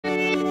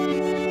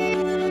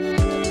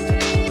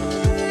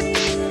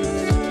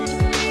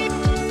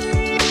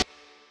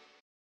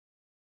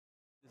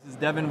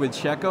Devin with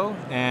Sheco,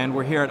 and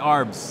we're here at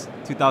ARBS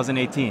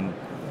 2018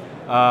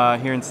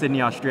 here in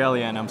Sydney,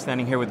 Australia, and I'm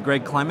standing here with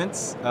Greg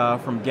Clements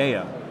from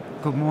Gaia.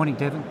 Good morning,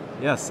 Devin.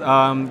 Yes,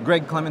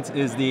 Greg Clements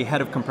is the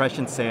head of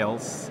compression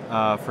sales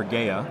for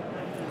Gaia.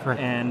 Correct.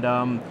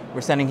 And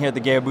we're standing here at the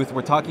Gaia booth.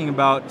 We're talking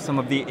about some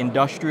of the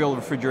industrial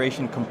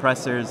refrigeration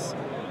compressors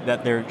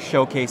that they're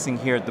showcasing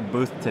here at the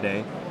booth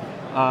today.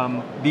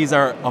 These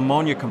are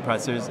ammonia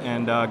compressors,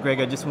 and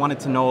Greg, I just wanted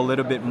to know a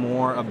little bit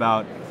more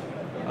about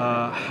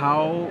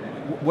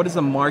what does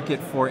the market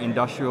for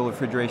industrial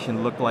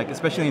refrigeration look like,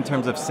 especially in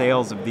terms of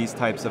sales of these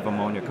types of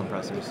ammonia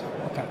compressors?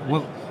 Okay,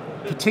 well,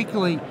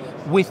 particularly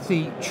with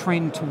the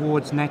trend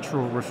towards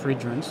natural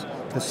refrigerants,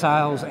 the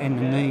sales and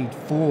the need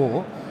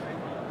for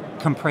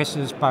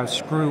compressors, both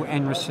screw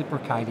and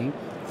reciprocating,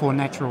 for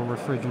natural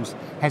refrigerants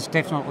has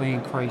definitely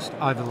increased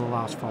over the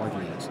last 5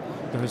 years.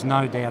 There is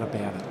no doubt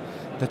about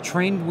it. The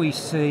trend we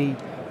see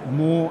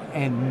more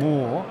and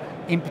more,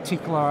 in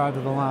particular over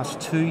the last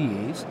 2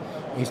 years,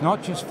 is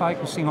not just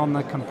focusing on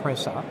the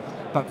compressor,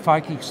 but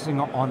focusing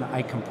on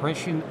a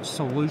compression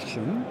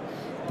solution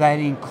that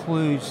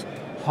includes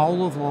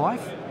whole of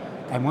life.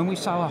 And when we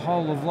say a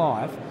whole of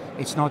life,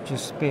 it's not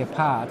just spare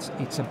parts,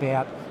 it's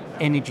about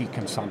energy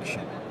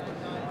consumption.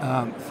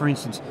 For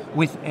instance,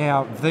 with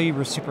our V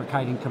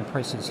reciprocating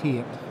compressors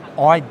here,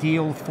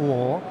 ideal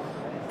for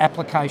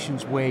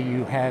applications where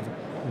you have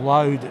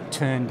load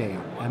turn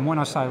down. And when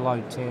I say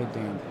load turn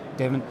down,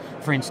 Devin,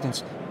 for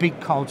instance,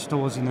 big cold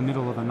stores in the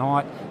middle of the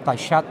night, they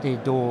shut their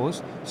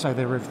doors so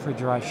their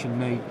refrigeration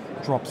need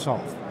drops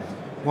off.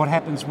 What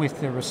happens with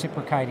the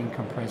reciprocating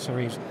compressor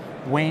is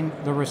when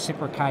the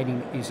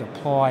reciprocating is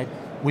applied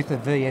with a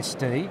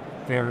VSD,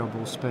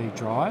 variable speed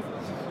drive,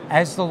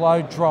 as the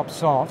load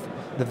drops off,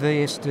 the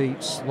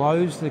VSD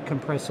slows the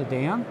compressor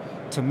down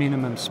to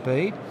minimum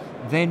speed,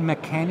 then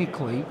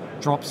mechanically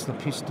drops the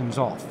pistons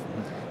off.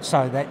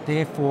 So that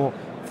therefore,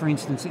 for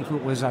instance, if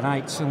it was an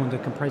 8-cylinder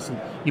compressor,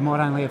 you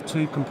might only have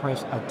two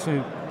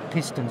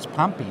pistons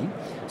pumping,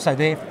 so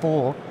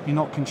therefore you're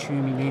not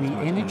consuming any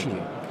energy.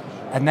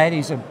 And that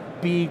is a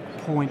big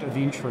point of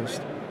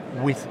interest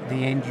with the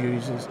end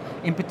users,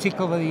 in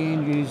particular the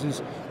end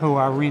users who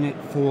are in it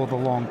for the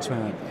long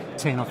term,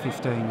 10 or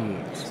 15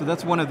 years. So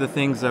that's one of the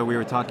things that we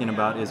were talking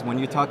about, is when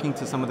you're talking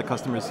to some of the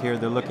customers here,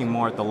 they're looking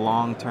more at the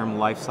long-term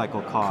life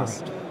cycle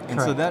cost. Correct. And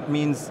Correct. so that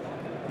means,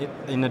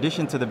 in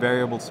addition to the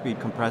variable speed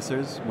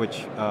compressors,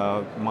 which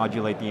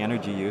modulate the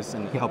energy use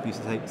and help you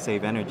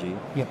save energy,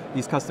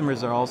 these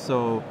customers are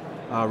also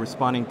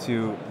responding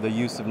to the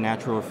use of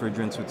natural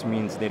refrigerants, which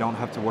means they don't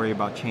have to worry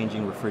about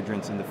changing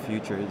refrigerants in the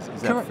future.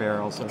 Is that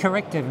fair also?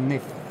 Correct, Evan. They're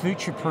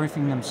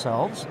future-proofing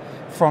themselves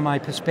from a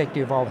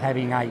perspective of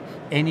having a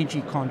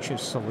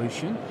energy-conscious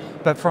solution,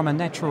 but from a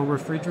natural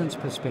refrigerants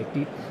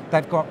perspective,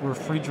 they've got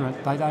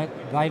refrigerant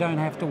they don't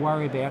have to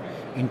worry about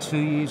in 2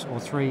 years or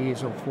 3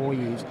 years or 4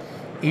 years.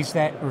 Is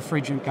that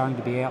refrigerant going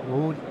to be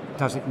outlawed?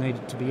 Does it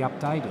need to be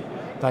updated?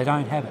 They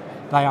don't have it.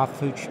 They are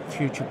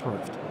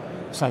future-proofed.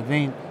 So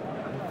then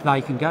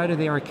they can go to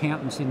their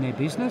accountants in their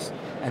business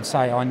and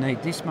say, I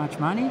need this much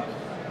money,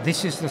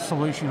 this is the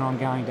solution I'm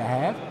going to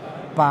have,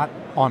 but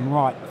I'm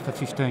right for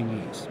 15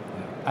 years.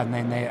 And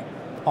then they're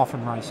off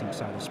and racing,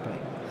 so to speak.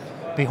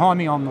 Behind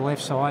me on the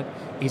left side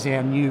is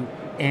our new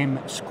M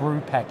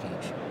screw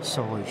package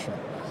solution.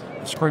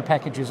 The screw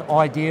package is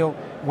ideal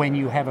when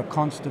you have a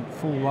constant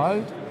full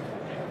load,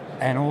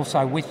 and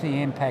also with the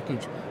M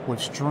package,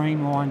 we've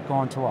streamlined,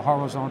 gone to a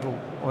horizontal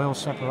oil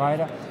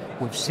separator,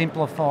 we've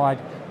simplified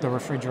the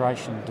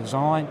refrigeration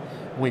design,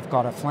 we've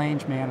got a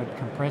flange-mounted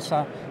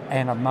compressor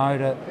and a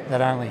motor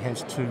that only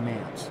has 2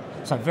 mounts.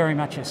 So very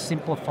much a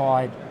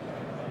simplified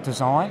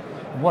design.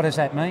 What does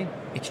that mean?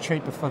 It's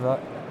cheaper for the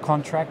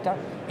contractor,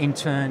 in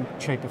turn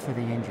cheaper for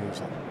the end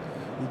user.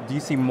 Do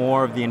you see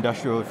more of the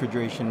industrial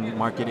refrigeration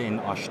market in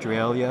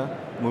Australia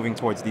moving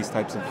towards these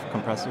types of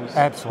compressors?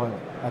 Absolutely,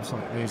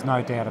 absolutely. There's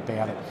no doubt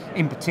about it.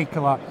 In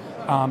particular,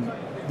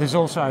 there's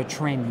also a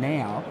trend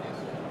now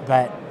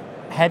that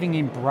having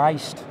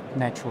embraced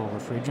natural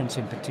refrigerants,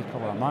 in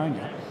particular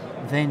ammonia,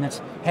 then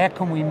it's how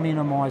can we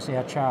minimise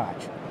our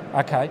charge?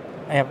 Okay,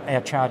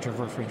 our charge of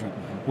refrigerant.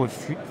 We've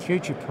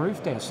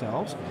future-proofed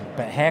ourselves,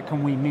 but how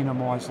can we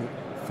minimise it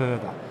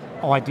further?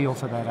 Ideal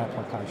for that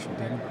application,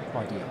 Devin.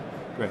 Ideal.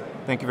 Great.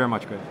 Thank you very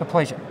much, Greg. A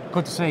pleasure.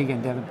 Good to see you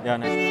again, Devin. Yeah,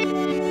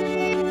 nice.